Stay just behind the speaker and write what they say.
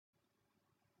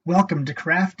Welcome to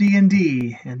Craft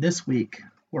D&D, and this week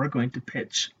we're going to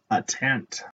pitch a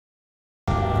tent.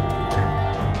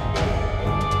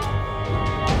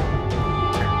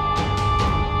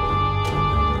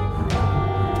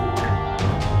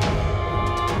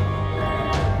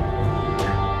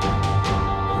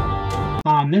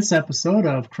 On this episode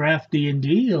of Craft D&D,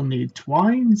 you'll need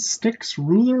twine, sticks,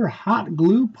 ruler, hot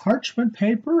glue, parchment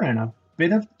paper, and a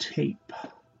bit of tape.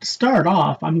 To start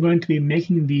off, I'm going to be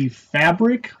making the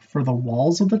fabric for the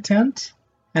walls of the tent.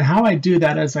 And how I do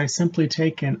that is I simply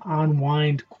take and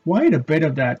unwind quite a bit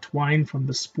of that twine from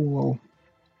the spool.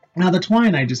 Now the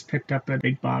twine I just picked up at a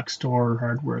big box store or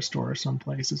hardware store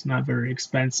someplace. It's not very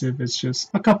expensive. It's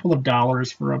just a couple of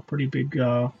dollars for a pretty big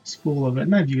spool of it.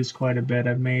 And I've used quite a bit.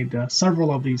 I've made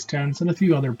several of these tents and a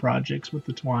few other projects with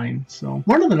the twine. So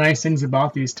one of the nice things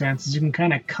about these tents is you can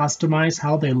kind of customize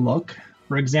how they look.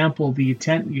 For example, the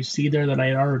tent you see there that I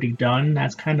had already done,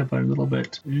 that's kind of a little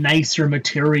bit nicer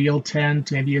material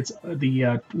tent. Maybe it's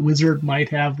the wizard might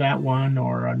have that one,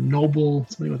 or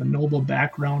somebody with a noble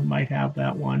background might have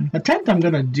that one. The tent I'm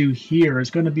going to do here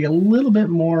is going to be a little bit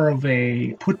more of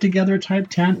a put-together type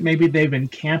tent. Maybe they've been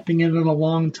camping in it a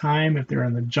long time. If they're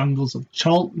in the jungles of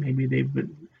Chult, maybe they've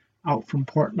been out from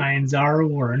Port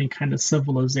Nyanzaru or any kind of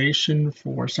civilization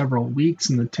for several weeks,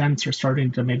 and the tents are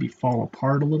starting to maybe fall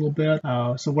apart a little bit.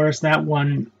 So whereas that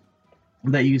one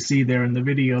that you see there in the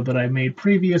video that I made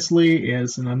previously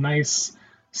is in a nice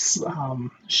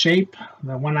shape,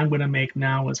 the one I'm going to make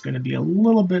now is going to be a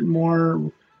little bit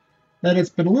more, that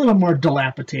it's been a little more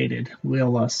dilapidated,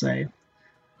 we'll say.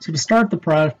 So to start the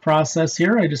process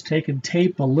here, I just take and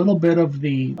tape a little bit of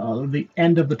the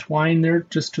end of the twine there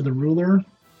just to the ruler.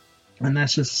 And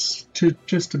that's just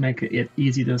to make it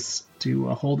easy to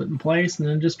hold it in place, and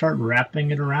then just start wrapping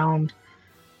it around.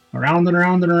 You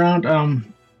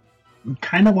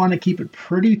kind of want to keep it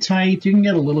pretty tight. You can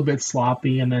get a little bit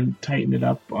sloppy and then tighten it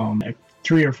up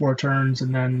 3 or 4 turns,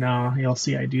 and then you'll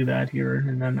see I do that here,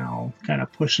 and then I'll kind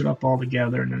of push it up all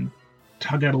together and then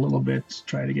tug it a little bit,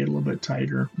 try to get a little bit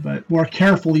tighter. But more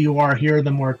careful you are here, the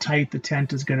more tight the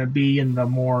tent is going to be, and the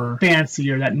more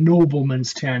fancier that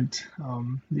nobleman's tent,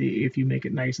 if you make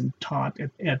it nice and taut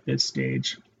at this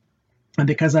stage. And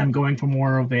because I'm going for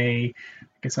more of a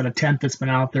tent that's been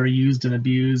out there used and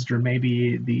abused, or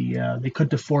maybe they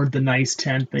couldn't afford the nice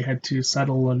tent, they had to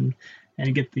settle and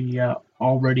get the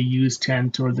already used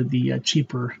tent or the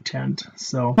cheaper tent.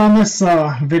 So on this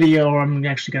video, I'm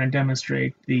actually going to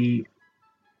demonstrate the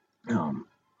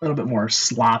little bit more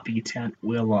sloppy tent,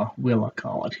 we'll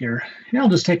call it here. And I'll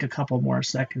just take a couple more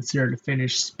seconds here to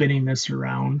finish spinning this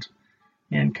around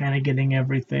and kind of getting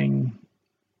everything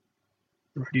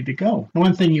ready to go.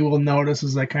 One thing you will notice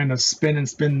is I kind of spin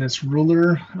this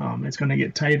ruler. It's going to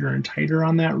get tighter and tighter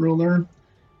on that ruler,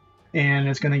 and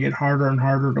it's going to get harder and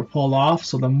harder to pull off.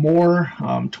 So the more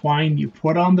twine you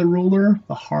put on the ruler,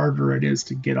 the harder it is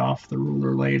to get off the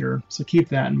ruler later. So keep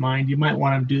that in mind. You might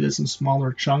want to do this in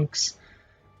smaller chunks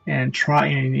and try,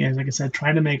 and like I said,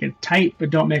 try to make it tight,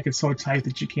 but don't make it so tight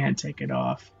that you can't take it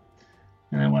off.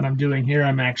 And then what I'm doing here,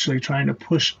 I'm actually trying to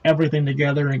push everything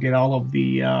together and get all of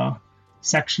the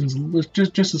sections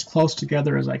just as close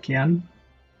together as I can.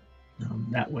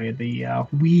 That way the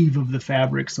weave of the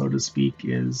fabric, so to speak,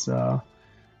 is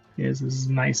as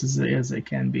nice as it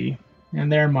can be.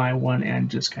 And there my one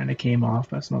end just kind of came off.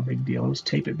 That's no big deal. Just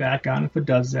tape it back on. If it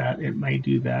does that, it may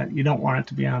do that. You don't want it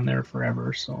to be on there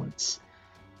forever, so it's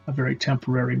a very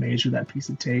temporary measure, that piece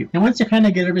of tape. And once you kind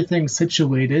of get everything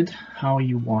situated how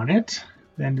you want it,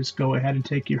 then just go ahead and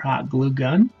take your hot glue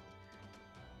gun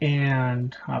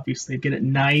and obviously get it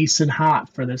nice and hot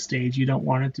for this stage. You don't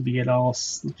want it to be at all,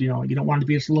 you don't want it to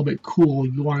be just a little bit cool.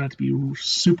 You want it to be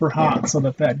super hot so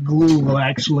that glue will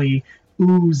actually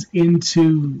ooze in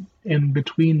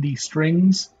between the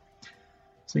strings.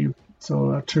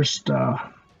 So just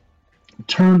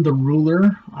turn the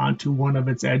ruler onto one of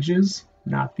its edges,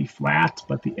 not the flat,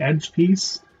 but the edge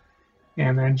piece.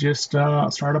 And then just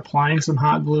start applying some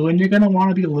hot glue. And you're going to want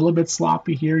to be a little bit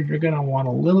sloppy here. You're going to want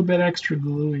a little bit extra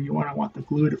glue, and you want the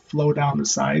glue to flow down the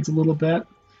sides a little bit.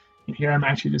 And here I'm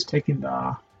actually just taking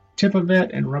the tip of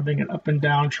it and rubbing it up and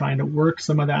down, trying to work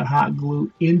some of that hot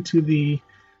glue into the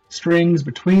strings,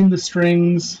 between the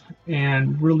strings,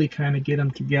 and really kind of get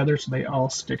them together so they all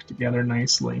stick together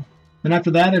nicely. And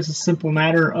after that, it's a simple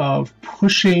matter of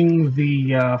pushing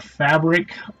the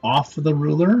fabric off of the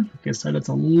ruler. Like I said, it's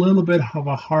a little bit of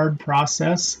a hard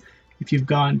process if you've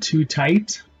gone too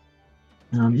tight.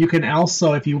 You can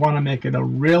also, if you want to make it a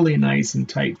really nice and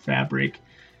tight fabric,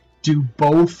 do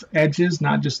both edges,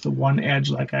 not just the one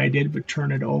edge like I did, but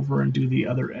turn it over and do the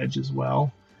other edge as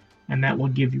well. And that will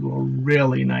give you a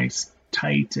really nice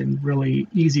tight and really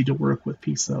easy to work with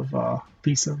piece of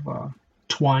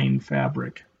twine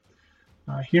fabric.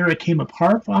 Here it came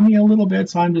apart on me a little bit,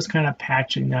 so I'm just kind of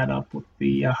patching that up with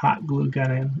the hot glue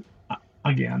gun in,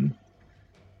 again.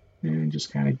 And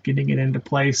just kind of getting it into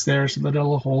place there so that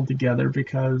it'll hold together,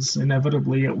 because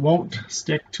inevitably it won't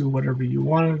stick to whatever you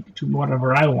want it to,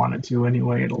 whatever I want it to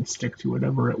anyway. It'll stick to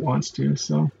whatever it wants to.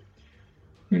 So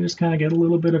you just kind of get a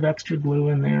little bit of extra glue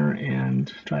in there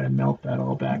and try to melt that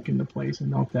all back into place and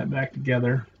melt that back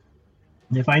together.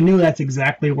 If I knew that's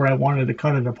exactly where I wanted to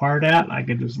cut it apart at, I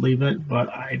could just leave it, but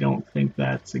I don't think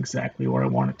that's exactly where I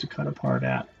want it to cut apart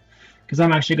at, because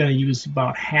I'm actually going to use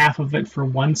about half of it for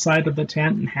one side of the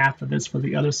tent and half of this for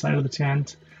the other side of the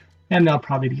tent, and there'll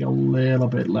probably be a little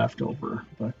bit left over.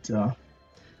 But we'll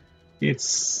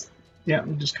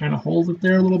just kind of hold it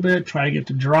there a little bit, try to get it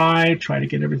to dry, try to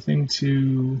get everything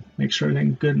to make sure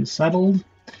everything's good and settled.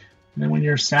 And then when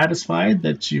you're satisfied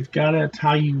that you've got it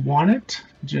how you want it,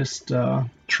 just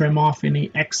trim off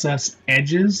any excess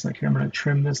edges. Like here, I'm going to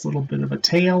trim this little bit of a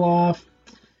tail off.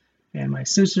 And my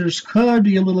scissors could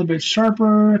be a little bit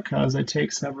sharper because it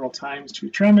takes several times to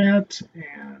trim it.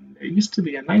 And it used to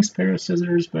be a nice pair of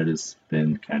scissors, but it's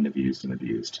been kind of used and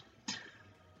abused.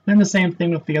 And the same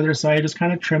thing with the other side, just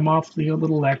kind of trim off the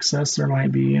little excess there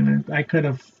might be. And I could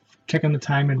have taken the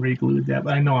time and re-glued that,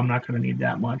 but I know I'm not going to need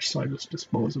that much, so I just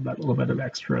dispose of that little bit of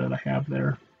extra that I have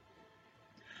there.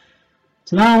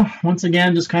 So now, once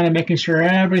again, just kind of making sure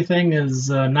everything is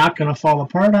not going to fall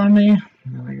apart on me.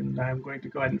 And I'm going to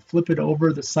go ahead and flip it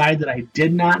over the side that I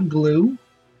did not glue.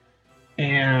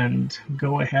 And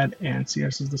go ahead and see,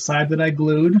 this is the side that I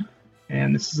glued.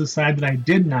 And this is the side that I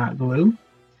did not glue.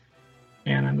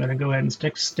 And I'm going to go ahead and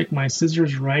stick my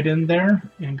scissors right in there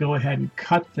and go ahead and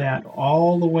cut that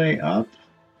all the way up,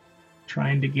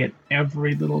 trying to get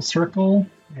every little circle.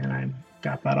 And I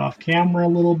got that off camera a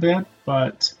little bit,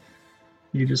 but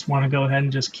you just want to go ahead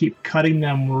and just keep cutting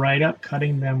them right up,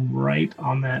 cutting them right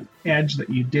on that edge that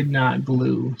you did not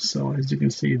glue. So as you can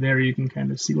see there, you can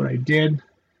kind of see what I did.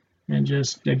 And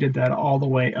I did that all the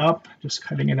way up, just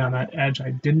cutting it on that edge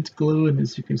I didn't glue. And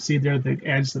as you can see there, the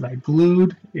edge that I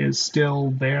glued is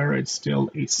still there. It's still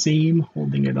a seam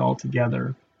holding it all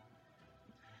together.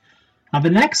 Now the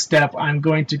next step, I'm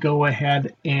going to go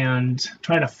ahead and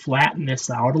try to flatten this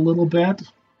out a little bit.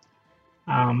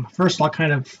 First, I'll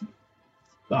kind of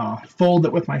fold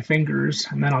it with my fingers,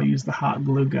 and then I'll use the hot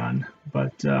glue gun.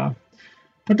 But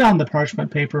put down the parchment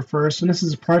paper first, and this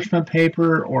is parchment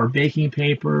paper or baking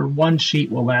paper. One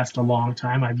sheet will last a long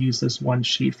time. I've used this one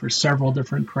sheet for several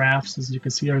different crafts. As you can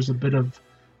see, there's a bit of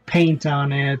paint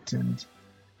on it, and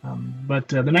but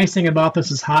the nice thing about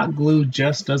this is hot glue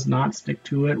just does not stick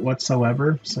to it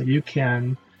whatsoever. So you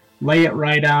can lay it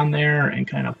right on there and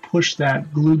kind of push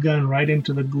that glue gun right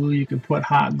into the glue. You can put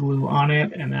hot glue on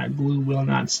it, and that glue will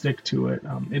not stick to it.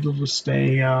 It'll just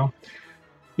stay.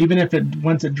 Even if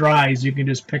once it dries, you can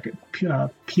just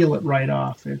peel it right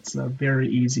off. It's very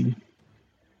easy.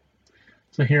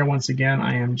 So here, once again,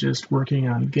 I am just working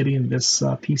on getting this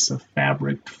piece of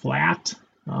fabric flat,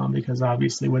 because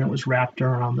obviously when it was wrapped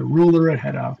around the ruler, it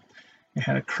had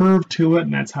a curve to it,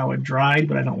 and that's how it dried.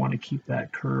 But I don't want to keep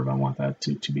that curve. I want that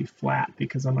to be flat,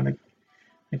 because I'm going to,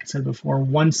 like I said before,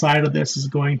 one side of this is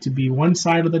going to be one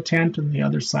side of the tent, and the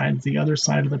other side is the other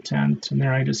side of the tent. And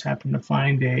there, I just happened to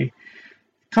find a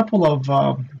couple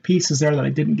of pieces there that I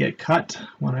didn't get cut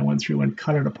when I went through and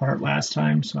cut it apart last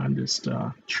time, so I'm just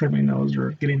trimming those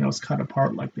or getting those cut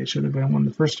apart like they should have been when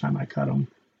the first time I cut them.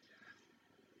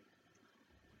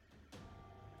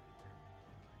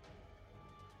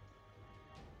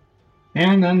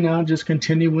 And then now just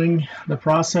continuing the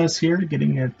process here,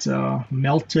 getting it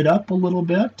melted up a little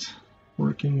bit,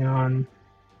 working on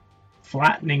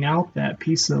flattening out that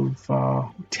piece of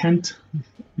tent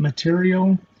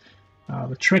material.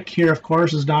 The trick here, of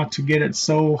course, is not to get it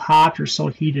so hot or so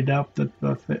heated up that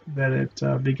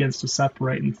it begins to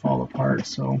separate and fall apart.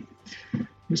 So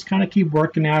just kind of keep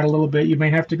working out a little bit. You may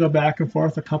have to go back and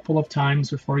forth a couple of times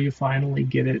before you finally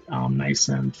get it nice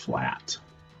and flat.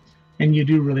 And you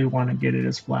do really want to get it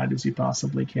as flat as you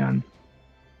possibly can.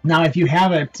 Now, if you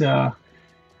have it,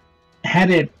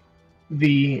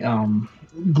 the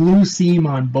glue seam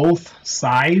on both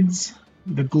sides,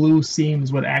 the glue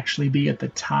seams would actually be at the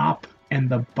top and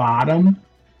the bottom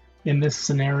in this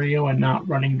scenario and not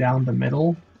running down the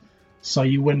middle. So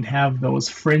you wouldn't have those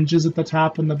fringes at the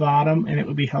top and the bottom, and it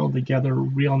would be held together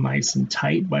real nice and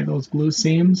tight by those glue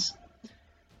seams.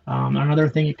 Another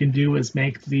thing you can do is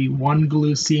make the one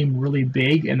glue seam really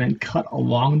big and then cut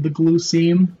along the glue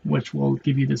seam, which will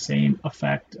give you the same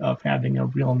effect of having a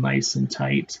real nice and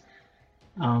tight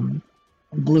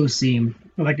glue seam.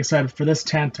 Like I said, for this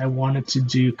tent, I wanted to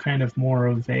do kind of more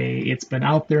of a, it's been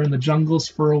out there in the jungles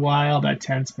for a while, that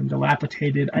tent's been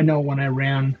dilapidated. I know when I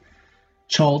ran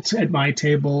Chult at my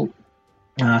table,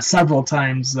 several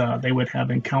times they would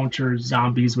have encounters,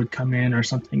 zombies would come in or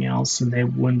something else, and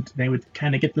they would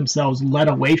kind of get themselves led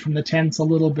away from the tents a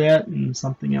little bit, and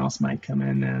something else might come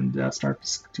in and start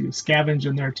to scavenge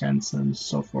in their tents and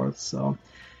so forth. So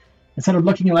instead of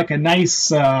looking like a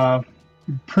nice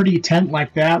pretty tent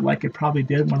like that, like it probably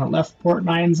did when it left Port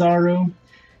Nyanzaru,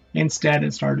 instead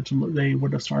they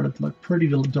would have started to look pretty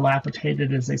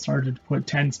dilapidated as they started to put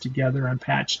tents together and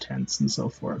patch tents and so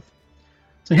forth.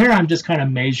 So here I'm just kind of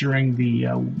measuring the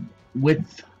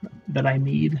width that I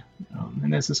need,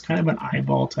 and this is kind of an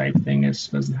eyeball type thing. It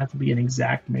doesn't have to be an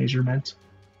exact measurement.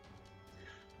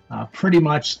 Pretty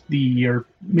much your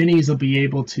minis will be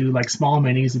able to, like small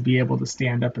minis will be able to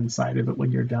stand up inside of it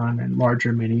when you're done, and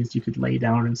larger minis you could lay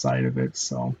down inside of it.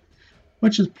 So,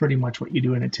 which is pretty much what you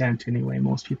do in a tent anyway.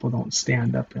 Most people don't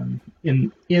stand up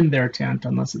in their tent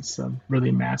unless it's a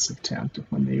really massive tent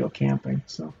when they go camping.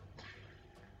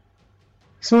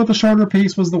 So the shorter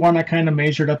piece was the one I kind of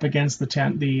measured up against the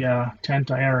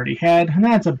tent I already had, and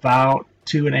that's about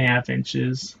 2.5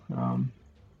 inches.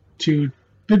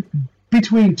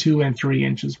 Between 2 and 3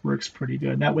 inches works pretty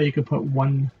good. That way you can put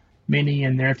one mini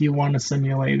in there. If you want to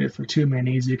simulate it for 2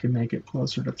 minis, you can make it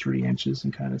closer to 3 inches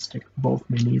and kind of stick both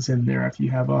minis in there if you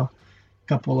have a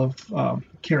couple of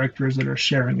characters that are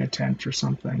sharing a tent or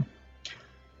something.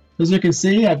 As you can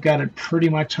see, I've got it pretty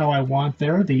much how I want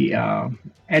there. The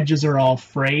edges are all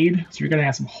frayed, so you're going to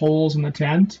have some holes in the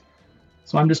tent.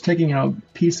 So I'm just taking a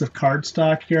piece of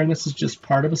cardstock here, and this is just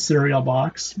part of a cereal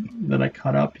box that I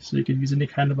cut up, so you could use any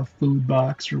kind of a food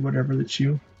box or whatever that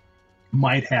you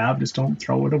might have. Just don't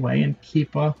throw it away, and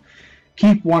keep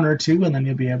one or two, and then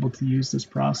you'll be able to use this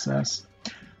process.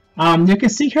 You can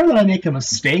see here that I make a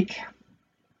mistake.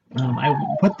 I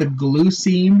put the glue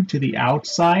seam to the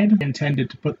outside. I intended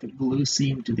to put the glue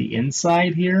seam to the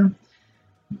inside here,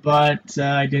 but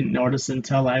I didn't notice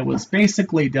until I was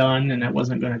basically done, and I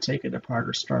wasn't going to take it apart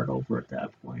or start over at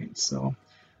that point. So,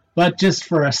 but just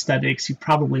for aesthetics, you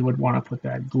probably would want to put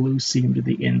that glue seam to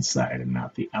the inside and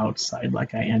not the outside,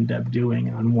 like I end up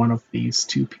doing on one of these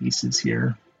two pieces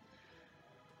here.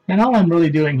 And all I'm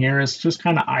really doing here is just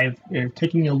kind of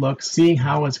taking a look, seeing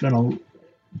how it's going to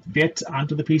fit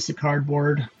onto the piece of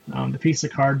cardboard. The piece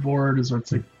of cardboard is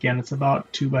it's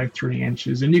about 2 by 3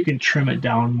 inches, and you can trim it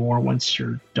down more once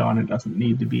you're done. It doesn't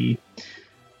need to be.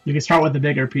 You can start with the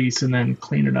bigger piece and then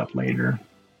clean it up later.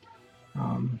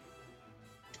 Now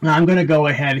I'm going to go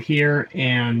ahead here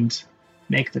and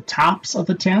make the tops of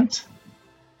the tent.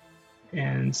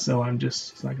 And so I'm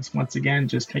just, I guess once again,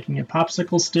 just taking a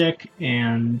popsicle stick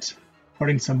and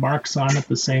putting some marks on it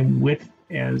the same width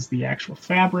as the actual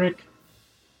fabric,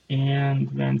 and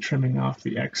then trimming off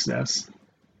the excess.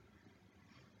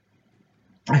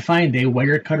 I find a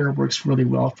wire cutter works really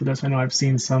well for this. I know I've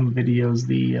seen some videos.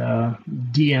 The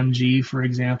DMG, for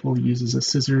example, uses a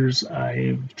scissors.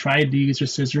 I've tried to use a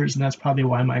scissors, and that's probably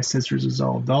why my scissors is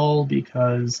all dull,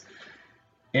 because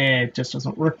it just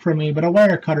doesn't work for me. But a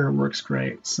wire cutter works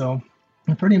great. So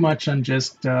pretty much I'm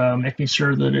just making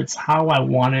sure that it's how I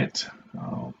want it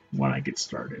when I get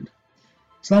started.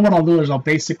 So now what I'll do is I'll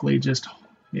basically just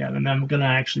and I'm going to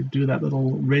actually do that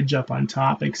little ridge up on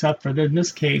top, except for in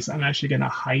this case, I'm actually going to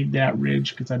hide that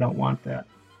ridge because I don't want that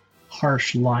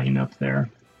harsh line up there.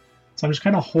 So I'm just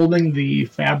kind of holding the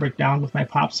fabric down with my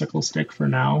popsicle stick for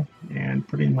now and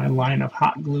putting my line of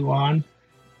hot glue on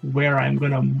where I'm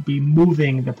going to be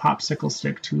moving the popsicle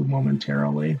stick to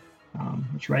momentarily,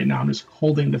 which right now I'm just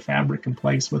holding the fabric in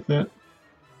place with it.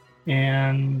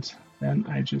 And then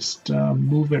I just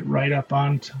move it right up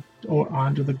onto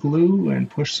the glue and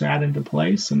push that into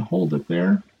place and hold it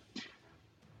there.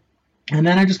 And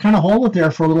then I just kind of hold it there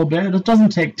for a little bit. It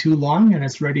doesn't take too long, and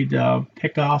it's ready to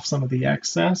pick off some of the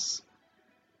excess.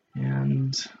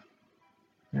 And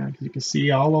as you can see,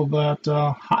 all of that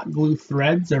hot glue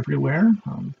threads everywhere.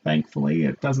 Thankfully,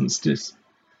 it doesn't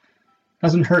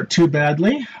hurt too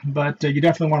badly, but you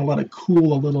definitely want to let it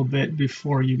cool a little bit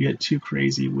before you get too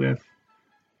crazy with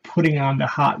putting on the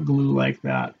hot glue like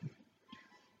that.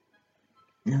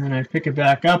 And then I pick it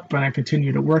back up and I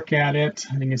continue to work at it.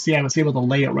 And you can see I was able to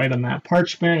lay it right on that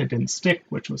parchment. It didn't stick,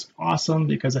 which was awesome,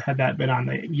 because had that been on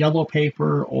the yellow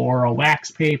paper or a wax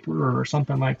paper or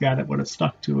something like that, it would have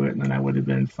stuck to it, and then I would have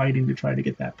been fighting to try to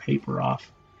get that paper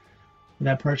off.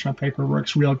 That parchment paper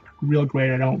works real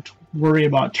great. I don't worry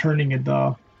about turning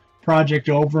the project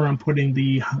over and putting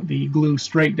the glue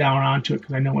straight down onto it,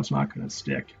 because I know it's not going to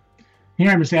stick. Here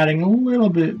I'm just adding a little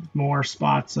bit more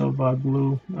spots of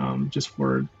glue just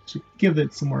to give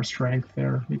it some more strength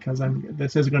there, because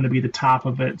this is going to be the top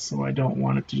of it, so I don't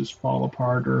want it to just fall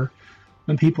apart, or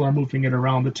when people are moving it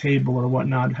around the table or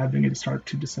whatnot, having it start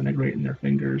to disintegrate in their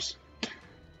fingers.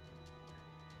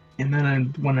 And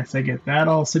then once I get that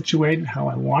all situated how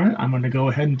I want it, I'm going to go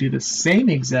ahead and do the same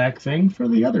exact thing for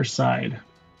the other side.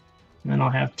 And then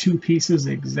I'll have two pieces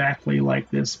exactly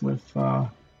like this with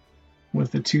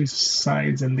the two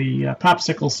sides and the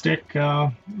popsicle stick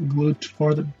glued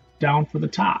down for the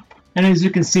top. And as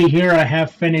you can see here, I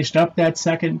have finished up that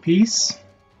second piece,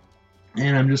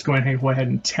 and I'm just going to go ahead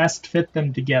and test fit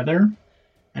them together.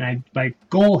 And my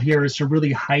goal here is to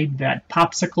really hide that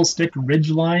popsicle stick ridge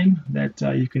line that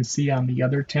you can see on the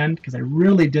other tent, because I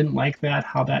really didn't like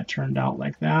how that turned out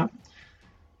like that.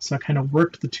 So I kind of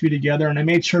worked the two together, and I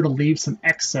made sure to leave some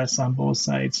excess on both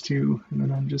sides too. And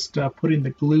then I'm just putting the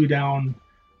glue down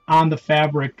on the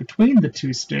fabric between the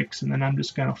two sticks, and then I'm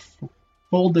just going to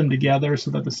fold them together so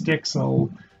that the sticks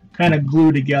will kind of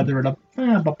glue together at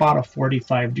about a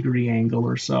 45-degree angle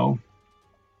or so.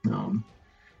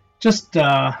 Just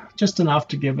enough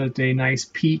to give it a nice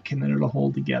peak, and then it'll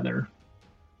hold together.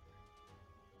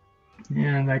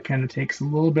 And that kind of takes a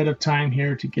little bit of time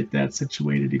here to get that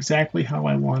situated exactly how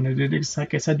I wanted it. It's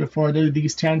like I said before,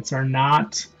 these tents are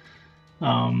not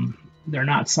they're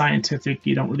not scientific.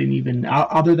 You don't really even,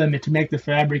 other than to make the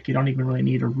fabric, you don't even really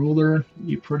need a ruler.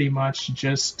 You pretty much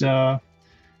just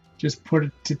put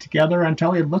it together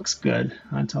until it looks good,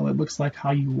 until it looks like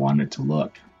how you want it to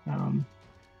look.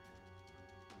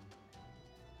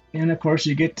 And of course,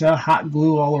 you get hot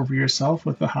glue all over yourself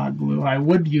with the hot glue. I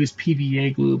would use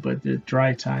PVA glue, but the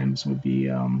dry times would be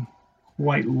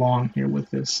quite long here with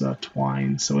this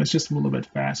twine. So it's just a little bit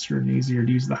faster and easier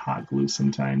to use the hot glue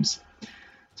sometimes.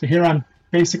 So here I'm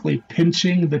basically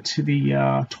pinching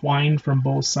the twine from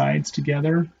both sides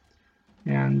together.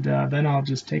 And then I'll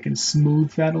just take and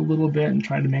smooth that a little bit and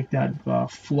try to make that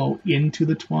flow into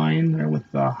the twine there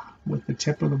with the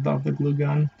tip of the glue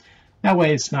gun. That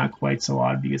way it's not quite so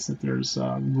obvious that there's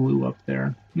glue up there.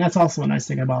 And that's also a nice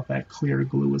thing about that clear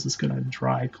glue, is it's going to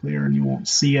dry clear and you won't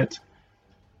see it.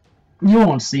 You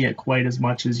won't see it quite as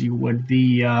much as you would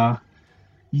the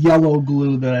yellow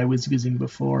glue that I was using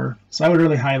before. So I would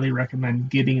really highly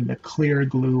recommend getting the clear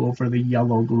glue over the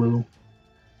yellow glue.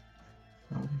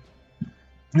 And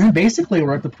then basically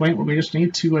we're at the point where we just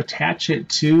need to attach it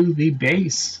to the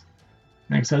base.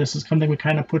 Like I said, this is something we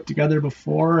kind of put together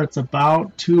before. It's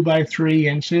about 2 by 3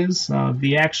 inches.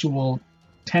 The actual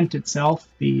tent itself,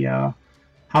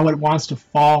 how it wants to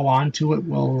fall onto it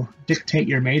will dictate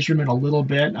your measurement a little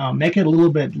bit. Make it a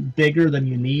little bit bigger than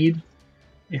you need,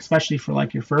 especially for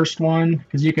like your first one,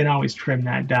 because you can always trim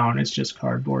that down. It's just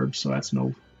cardboard, so that's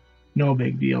no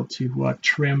big deal to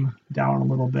trim down a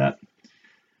little bit.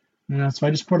 And so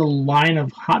I just put a line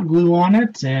of hot glue on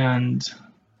it and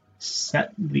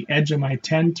set the edge of my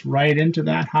tent right into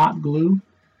that hot glue.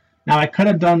 Now I could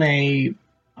have done a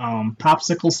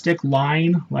popsicle stick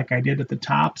line like I did at the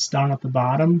tops down at the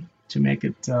bottom to make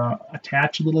it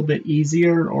attach a little bit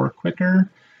easier or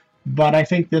quicker, but I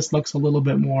think this looks a little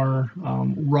bit more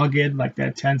rugged, like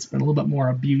that tent's been a little bit more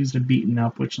abused and beaten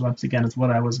up, which once again is what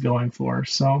I was going for.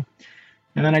 So,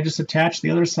 and then I just attach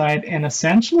the other side, and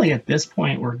essentially at this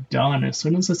point we're done. As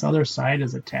soon as this other side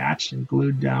is attached and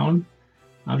glued down,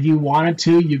 if you wanted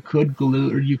to, you could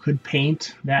glue or you could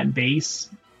paint that base.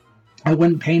 I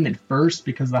wouldn't paint it first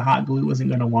because the hot glue isn't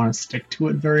going to want to stick to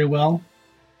it very well.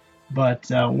 But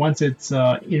once it's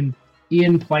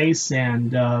in place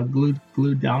and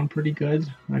glued down pretty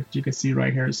good, like you can see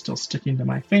right here, it's still sticking to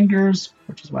my fingers,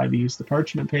 which is why we use the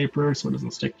parchment paper so it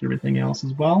doesn't stick to everything else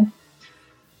as well.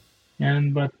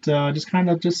 But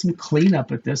just some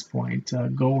cleanup at this point.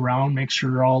 Go around, make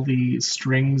sure all the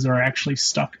strings are actually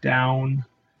stuck down.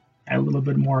 Add a little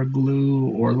bit more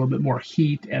glue or a little bit more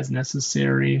heat as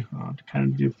necessary to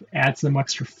kind of add some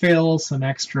extra fill, some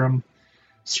extra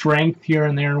strength here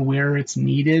and there where it's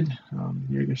needed.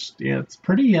 It's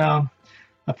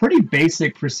a pretty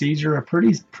basic procedure, a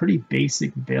pretty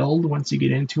basic build once you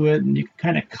get into it, and you can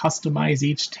kind of customize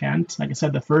each tent. Like I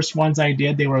said, the first ones I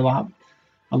did, they were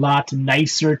a lot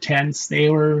nicer tents. They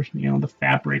were, the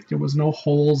fabric, there was no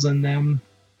holes in them.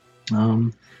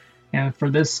 And for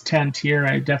this tent here,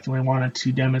 I definitely wanted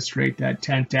to demonstrate that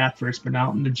tent after it's been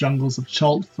out in the jungles of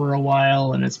Chult for a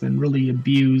while, and it's been really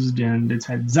abused, and it's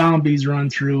had zombies run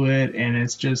through it, and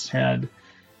it's had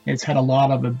a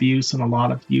lot of abuse and a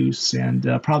lot of use, and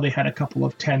probably had a couple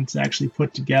of tents actually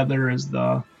put together as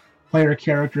the player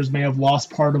characters may have lost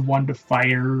part of one to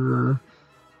fire,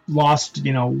 lost,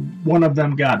 one of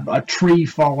them got a tree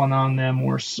fallen on them,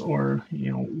 or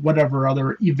whatever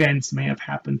other events may have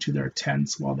happened to their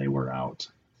tents while they were out.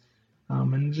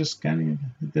 And just kind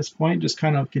of at this point, just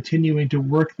kind of continuing to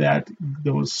work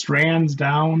those strands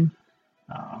down.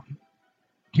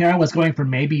 Here I was going for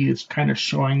maybe it's kind of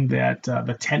showing that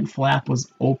the tent flap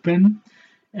was open,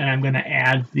 and I'm going to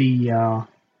add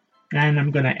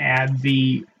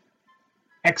the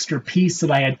extra piece that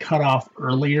I had cut off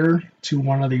earlier to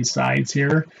one of these sides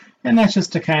here, and that's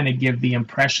just to kind of give the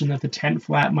impression that the tent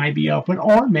flap might be open,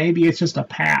 or maybe it's just a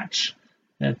patch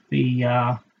that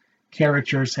the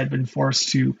characters had been forced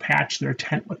to patch their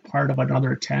tent with part of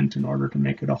another tent in order to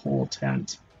make it a whole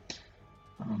tent.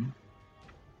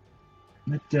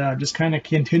 Just kind of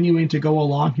continuing to go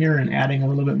along here and adding a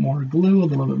little bit more glue, a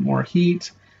little bit more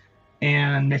heat,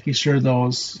 and making sure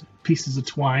those pieces of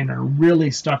twine are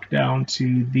really stuck down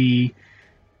to the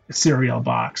cereal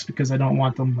box, because I don't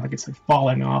want them, like I said,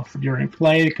 falling off during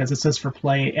play, because it says for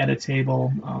play at a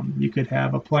table. You could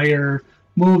have a player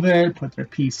move it, put their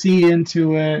PC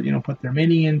into it, put their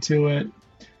mini into it,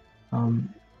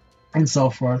 and so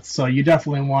forth. So you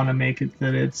definitely want to make it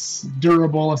that it's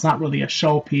durable. It's not really a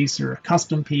show piece or a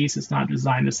custom piece. It's not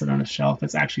designed to sit on a shelf.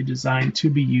 It's actually designed to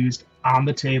be used on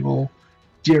the table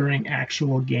during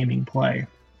actual gaming play.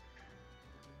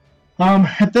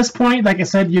 At this point, like I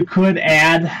said, you could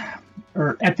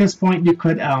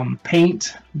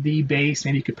paint the base.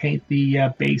 Maybe you could paint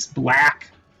the base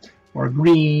black or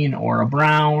green or a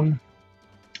brown.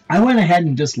 I went ahead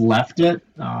and just left it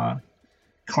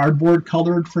cardboard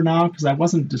colored for now, because I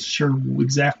wasn't just sure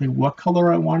exactly what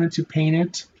color I wanted to paint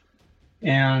it,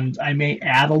 and I may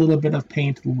add a little bit of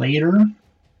paint later,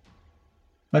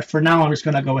 but for now I'm just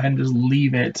going to go ahead and just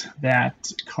leave it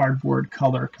that cardboard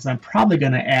color, because I'm probably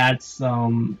going to add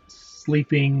some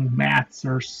sleeping mats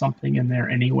or something in there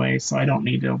anyway, so I don't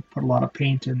need to put a lot of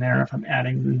paint in there if I'm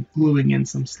adding and gluing in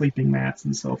some sleeping mats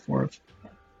and so forth.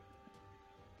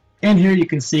 And here you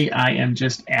can see I am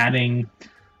just adding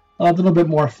a little bit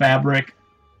more fabric.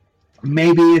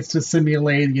 Maybe it's to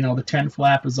simulate, the tent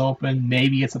flap is open.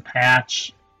 Maybe it's a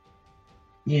patch.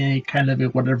 Kind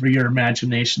of whatever your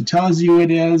imagination tells you it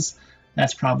is,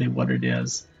 that's probably what it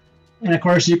is. And of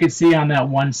course, you can see on that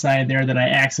one side there that I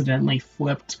accidentally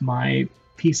flipped my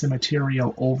piece of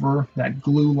material over. That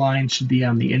glue line should be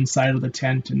on the inside of the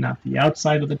tent and not the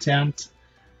outside of the tent.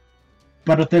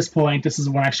 But at this point, this is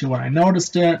when I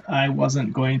noticed it. I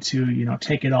wasn't going to,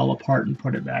 take it all apart and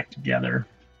put it back together.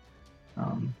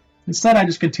 Instead, I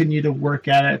just continue to work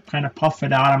at it, kind of puff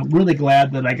it out. I'm really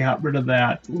glad that I got rid of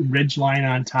that ridge line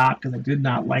on top, because I did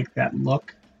not like that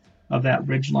look of that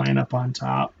ridge line up on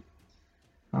top.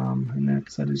 And then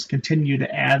I just continue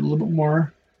to add a little bit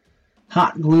more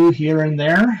hot glue here and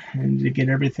there, and to get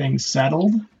everything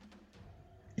settled,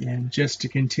 and just to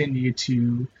continue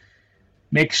to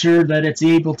make sure that it's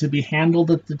able to be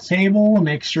handled at the table, and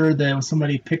make sure that when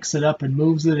somebody picks it up and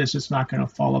moves it, it's just not going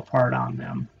to fall apart on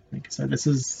them. Like I said, this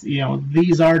is,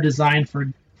 these are designed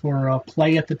for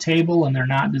play at the table, and they're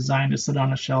not designed to sit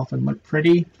on a shelf and look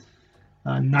pretty.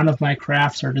 None of my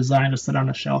crafts are designed to sit on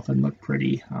a shelf and look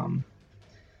pretty.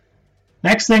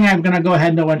 Next thing I'm going to go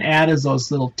ahead and add is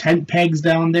those little tent pegs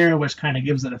down there, which kind of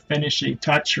gives it a finishing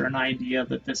touch or an idea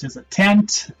that this is a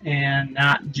tent and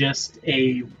not just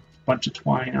a bunch of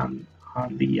twine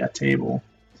on the table.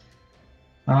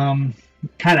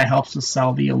 Kind of helps to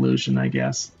sell the illusion, I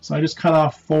guess. So I just cut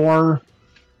off 4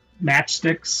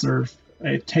 matchsticks, or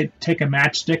I take a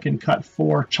matchstick and cut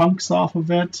 4 chunks off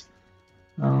of it.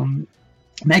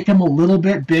 Make them a little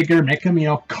bit bigger, make them,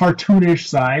 cartoonish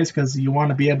size, because you want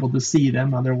to be able to see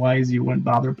them, otherwise you wouldn't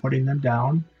bother putting them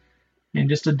down. And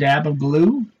just a dab of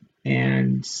glue,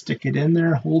 and stick it in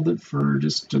there, hold it for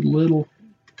just a little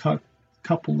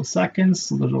couple of seconds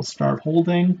so that it'll start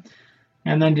holding,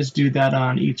 and then just do that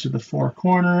on each of the 4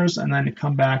 corners, and then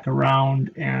come back around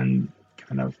and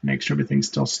kind of make sure everything's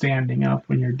still standing up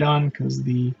when you're done, because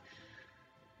the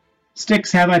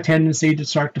sticks have a tendency to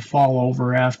start to fall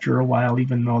over after a while,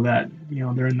 even though that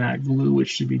they're in that glue, which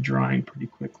should be drying pretty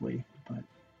quickly. But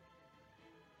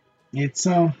it's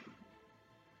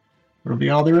really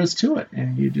all there is to it,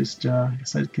 and you just like I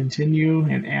said, continue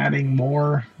and adding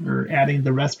more, or adding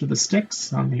the rest of the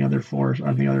sticks on the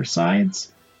other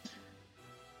sides,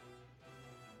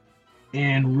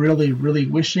 and really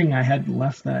wishing I hadn't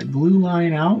left that glue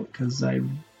line out, because I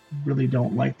really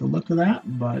don't like the look of that,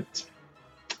 but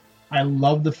I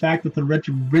love the fact that the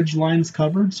ridge line's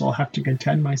covered, so I'll have to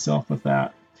contend myself with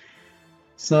that.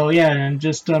 So yeah, and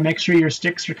just make sure your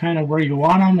sticks are kind of where you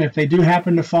want them. If they do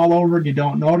happen to fall over and you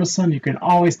don't notice them, you can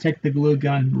always take the glue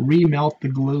gun, remelt the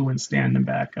glue, and stand them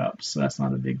back up. So that's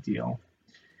not a big deal.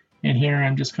 And here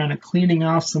I'm just kind of cleaning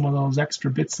off some of those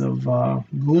extra bits of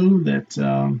glue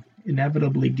that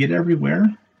inevitably get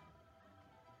everywhere.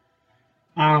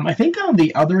 I think on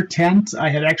the other tent, I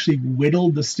had actually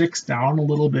whittled the sticks down a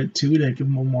little bit too to give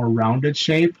them a more rounded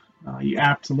shape. You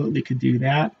absolutely could do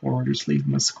that, or just leave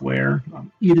them a square.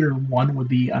 Either one would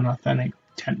be an authentic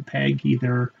tent peg.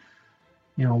 Either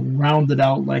rounded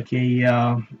out like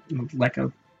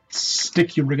a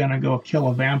stick you were gonna go kill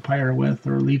a vampire with,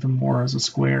 or leave them more as a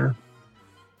square.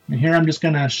 And here I'm just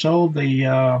gonna show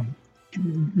the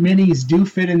minis do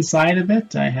fit inside of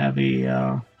it. I have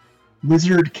a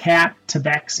Lizard Cat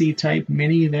Tabaxi type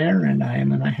mini there, and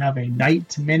then I have a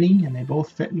Knight mini, and they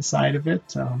both fit inside of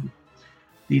it.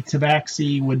 The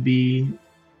Tabaxi would be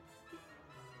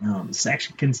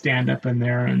section can stand up in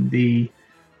there, and the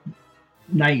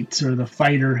Knight or the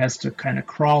Fighter has to kind of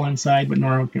crawl inside, but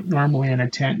normally in a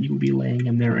tent you would be laying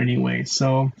in there anyway.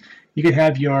 So you could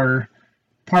have your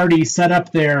party set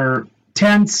up their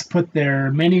tents, put their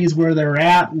minis where they're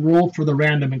at, roll for the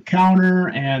random encounter,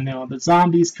 and the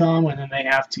zombies come, and then they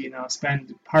have to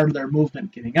spend part of their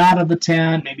movement getting out of the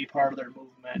tent, maybe part of their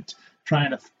movement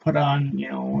trying to put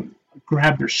on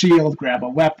grab their shield, grab a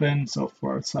weapon, so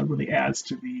forth. So it really adds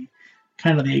to the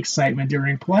kind of the excitement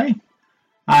during play.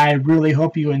 I really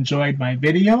hope you enjoyed my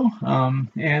video,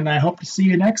 and I hope to see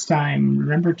you next time.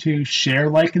 Remember to share,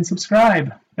 like, and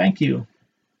subscribe. Thank you.